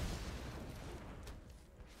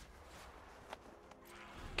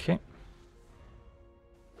 Okay.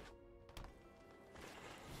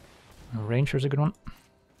 Ranger's a good one.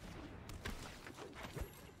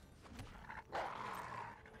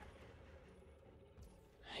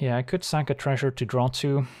 Yeah, I could sack a treasure to draw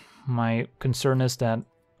 2. My concern is that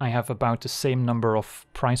I have about the same number of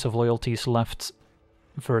Price of Loyalties left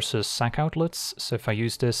versus sack outlets, so if I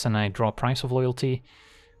use this and I draw Price of Loyalty,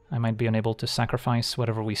 I might be unable to sacrifice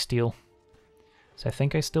whatever we steal. So I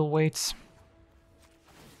think I still wait.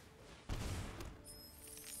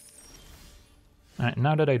 Alright,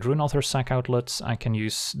 now that I drew another sack outlet, I can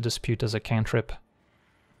use Dispute as a cantrip.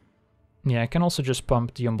 Yeah, I can also just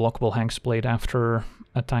pump the unblockable Hexblade after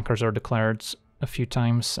attackers are declared a few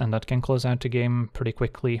times, and that can close out the game pretty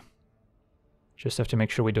quickly. Just have to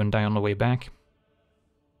make sure we don't die on the way back.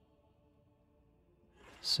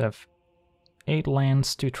 So I have 8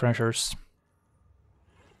 lands, 2 treasures.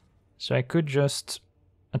 So I could just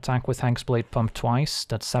attack with Hexblade pump twice,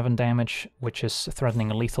 that's 7 damage, which is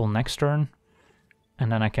threatening a lethal next turn.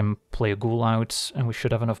 And then I can play a Ghoul out, and we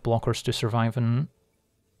should have enough blockers to survive an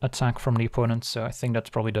attack from the opponent, so I think that's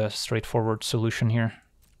probably the straightforward solution here.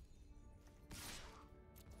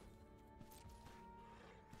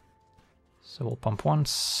 So we'll pump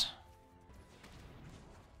once.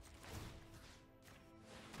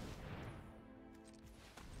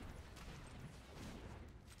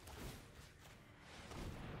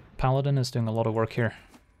 Paladin is doing a lot of work here.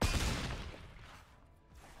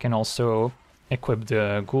 Can also equip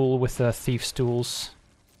the Ghoul with the Thieves' Tools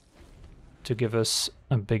to give us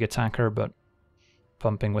a big attacker, but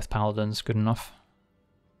pumping with Paladin's good enough.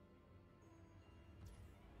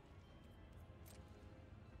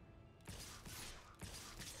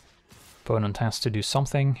 Opponent has to do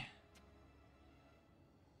something.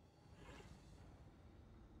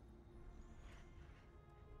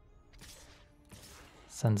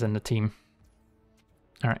 Sends in the team.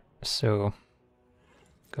 Alright, so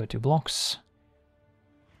go to blocks.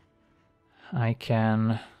 I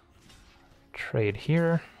can trade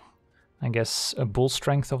here. I guess a Bull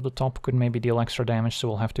Strength of the top could maybe deal extra damage, so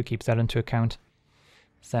we'll have to keep that into account.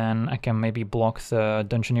 Then I can maybe block the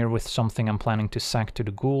Dungeoneer with something I'm planning to sack to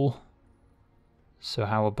the Ghoul. So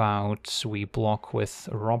how about we block with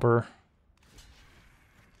a Robber,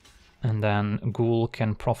 and then Ghoul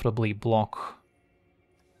can profitably block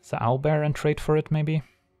the Owlbear and trade for it maybe.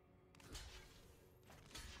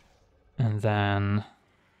 And then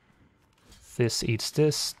this eats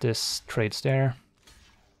this trades there.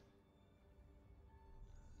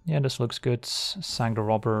 Yeah, this looks good. Sack the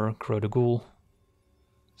Robber, grow the Ghoul.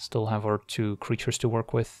 Still have our 2 creatures to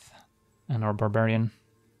work with, and our Barbarian.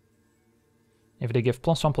 If they give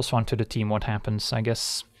 +1/+1 to the team, what happens? I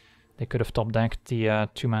guess they could have top decked the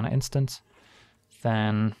 2 mana instant.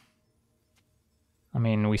 Then I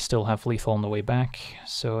mean, we still have lethal on the way back,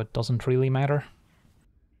 so it doesn't really matter.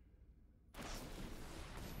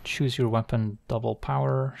 Choose your weapon, double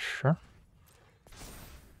power, sure.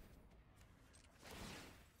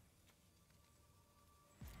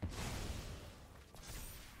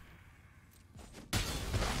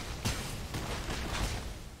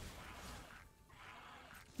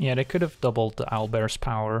 Yeah, they could have doubled the owlbear's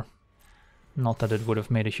power. Not that it would have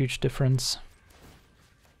made a huge difference.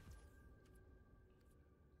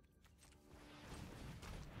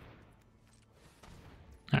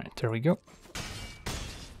 Alright, there we go.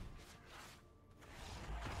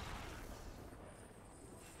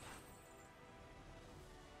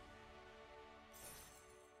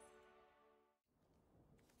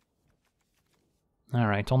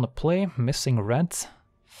 Alright, on the play, missing red.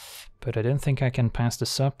 But I don't think I can pass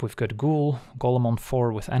this up. We've got Ghoul, Golem on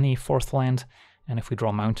 4 with any 4th land, and if we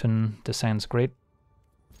draw Mountain, this sounds great.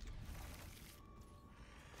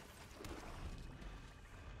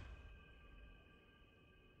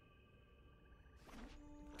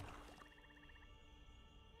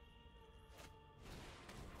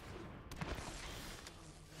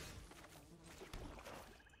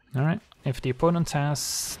 Alright, if the opponent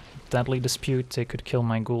has Deadly Dispute, they could kill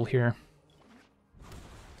my Ghoul here.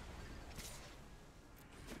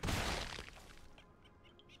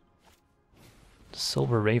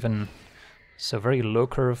 Silver Raven, so very low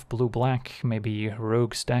curve, blue-black, maybe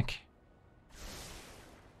Rogue's deck.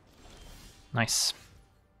 Nice.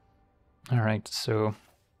 Alright, so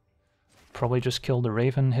probably just kill the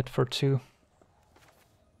Raven, hit for 2.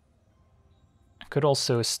 I could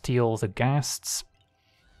also steal the Ghasts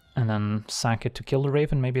and then sack it to kill the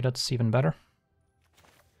Raven, maybe that's even better,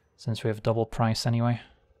 since we have double price anyway.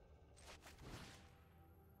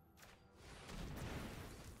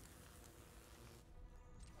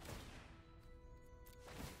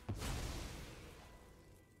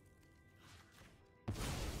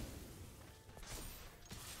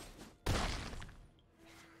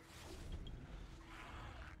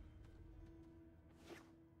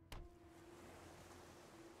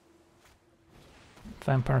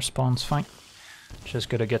 Vampire Spawn's fine. Just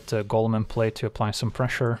gotta get the Golem in play to apply some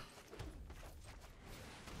pressure.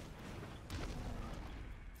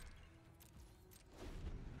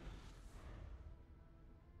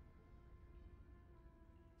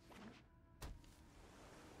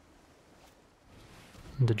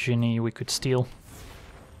 The Genie we could steal.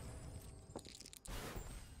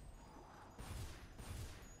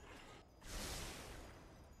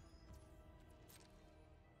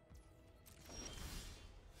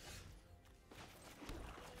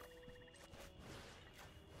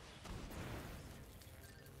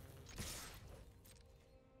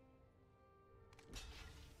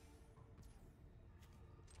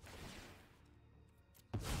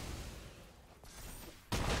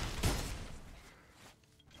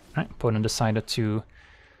 Right, opponent decided to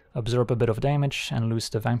absorb a bit of damage and lose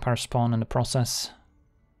the Vampire Spawn in the process.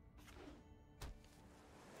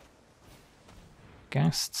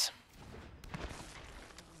 Ghasts.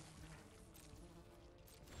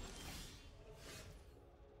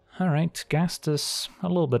 Alright, Ghast is a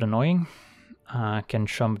little bit annoying. Can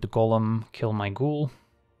chump the Golem, kill my Ghoul.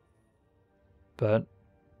 But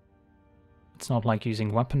it's not like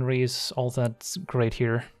using weaponry is all that great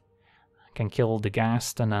here. Can kill the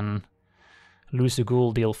Ghast and then lose the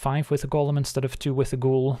Ghoul, deal 5 with the Golem instead of 2 with the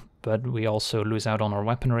Ghoul, but we also lose out on our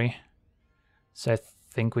weaponry. So I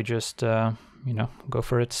think we just, you know, go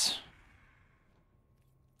for it.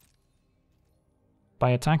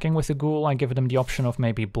 By attacking with the Ghoul, I give them the option of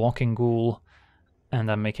maybe blocking Ghoul and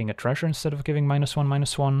then making a treasure instead of giving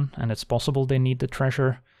 -1/-1, and it's possible they need the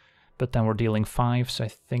treasure, but then we're dealing 5, so I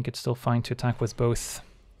think it's still fine to attack with both.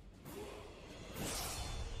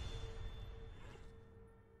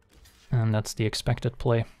 And that's the expected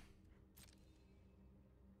play.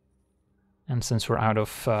 And since we're out of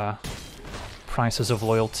prices of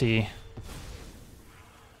loyalty,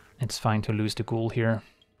 it's fine to lose the Ghoul here.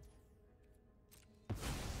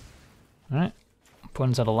 Alright,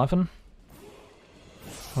 opponent's at 11.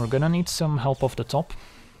 We're gonna need some help off the top.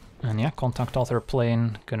 And yeah, contact other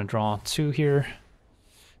plane, gonna draw 2 here.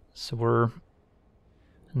 So we're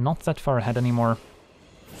not that far ahead anymore.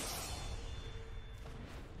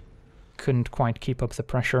 Couldn't quite keep up the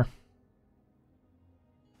pressure.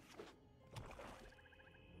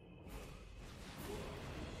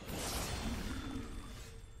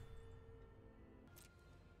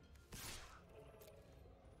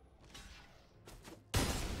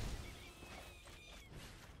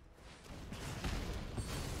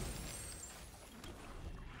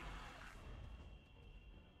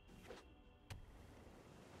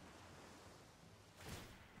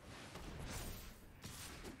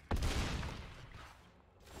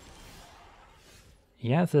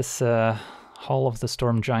 Yeah, this Hall of the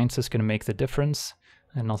Storm Giants is going to make the difference.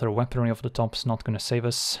 Another weaponry of the top is not going to save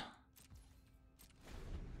us.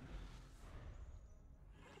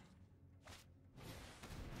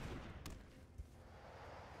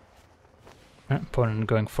 Opponent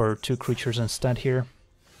going for 2 creatures instead here.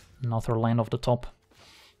 Another land of the top.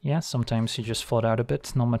 Yeah, sometimes you just float out a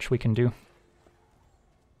bit, not much we can do.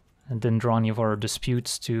 And didn't draw any of our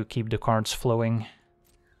disputes to keep the cards flowing.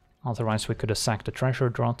 Otherwise we could have sacked the treasure,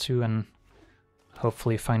 draw 2, and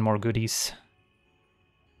hopefully find more goodies.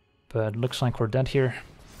 But looks like we're dead here.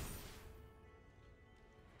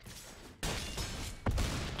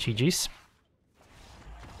 GG's.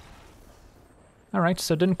 Alright,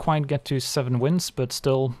 so didn't quite get to 7 wins, but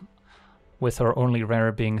still, with our only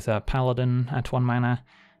rare being the Paladin at 1 mana,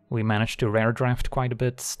 we managed to rare draft quite a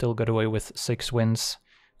bit, still got away with 6 wins,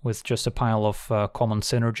 with just a pile of common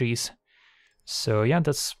synergies. So yeah,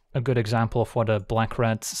 that's a good example of what a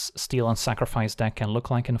black-red steal and sacrifice deck can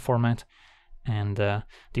look like in the format. And the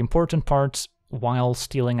important part while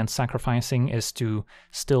stealing and sacrificing is to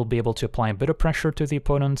still be able to apply a bit of pressure to the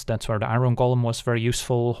opponent. That's where the Iron Golem was very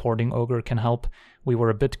useful. Hoarding Ogre can help. We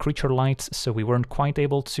were a bit creature light, so we weren't quite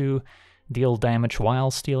able to deal damage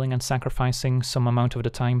while stealing and sacrificing some amount of the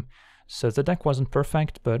time. So the deck wasn't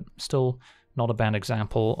perfect, but still not a bad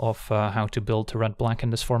example of how to build red-black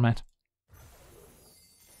in this format.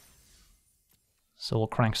 So we'll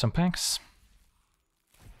crank some packs.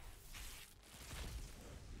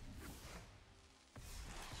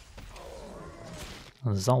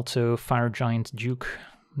 Zalto, Fire Giant, Duke,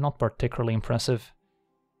 not particularly impressive.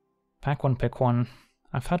 Pack 1, pick 1.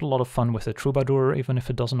 I've had a lot of fun with the Troubadour, even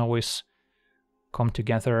if it doesn't always come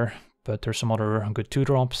together, but there's some other good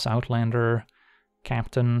 2-drops, Outlander,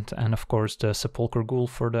 Captain, and of course the Sepulchre Ghoul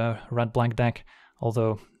for the red-black deck,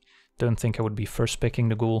 although don't think I would be first picking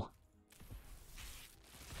the Ghoul.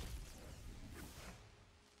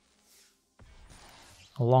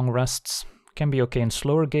 Long rests can be okay in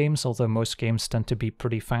slower games, although most games tend to be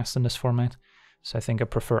pretty fast in this format. So I think I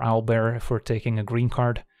prefer Owlbear if we're taking a green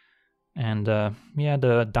card. And yeah,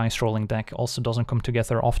 the dice rolling deck also doesn't come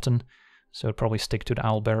together often, so I'd probably stick to the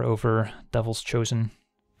Owlbear over Devil's Chosen.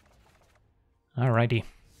 Alrighty.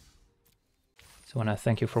 So I want to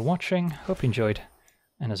thank you for watching, hope you enjoyed,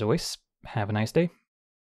 and as always, have a nice day.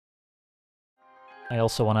 I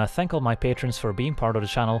also want to thank all my patrons for being part of the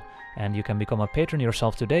channel, and you can become a patron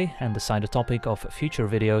yourself today and decide the topic of future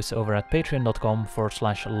videos over at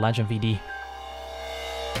patreon.com/LegenVD.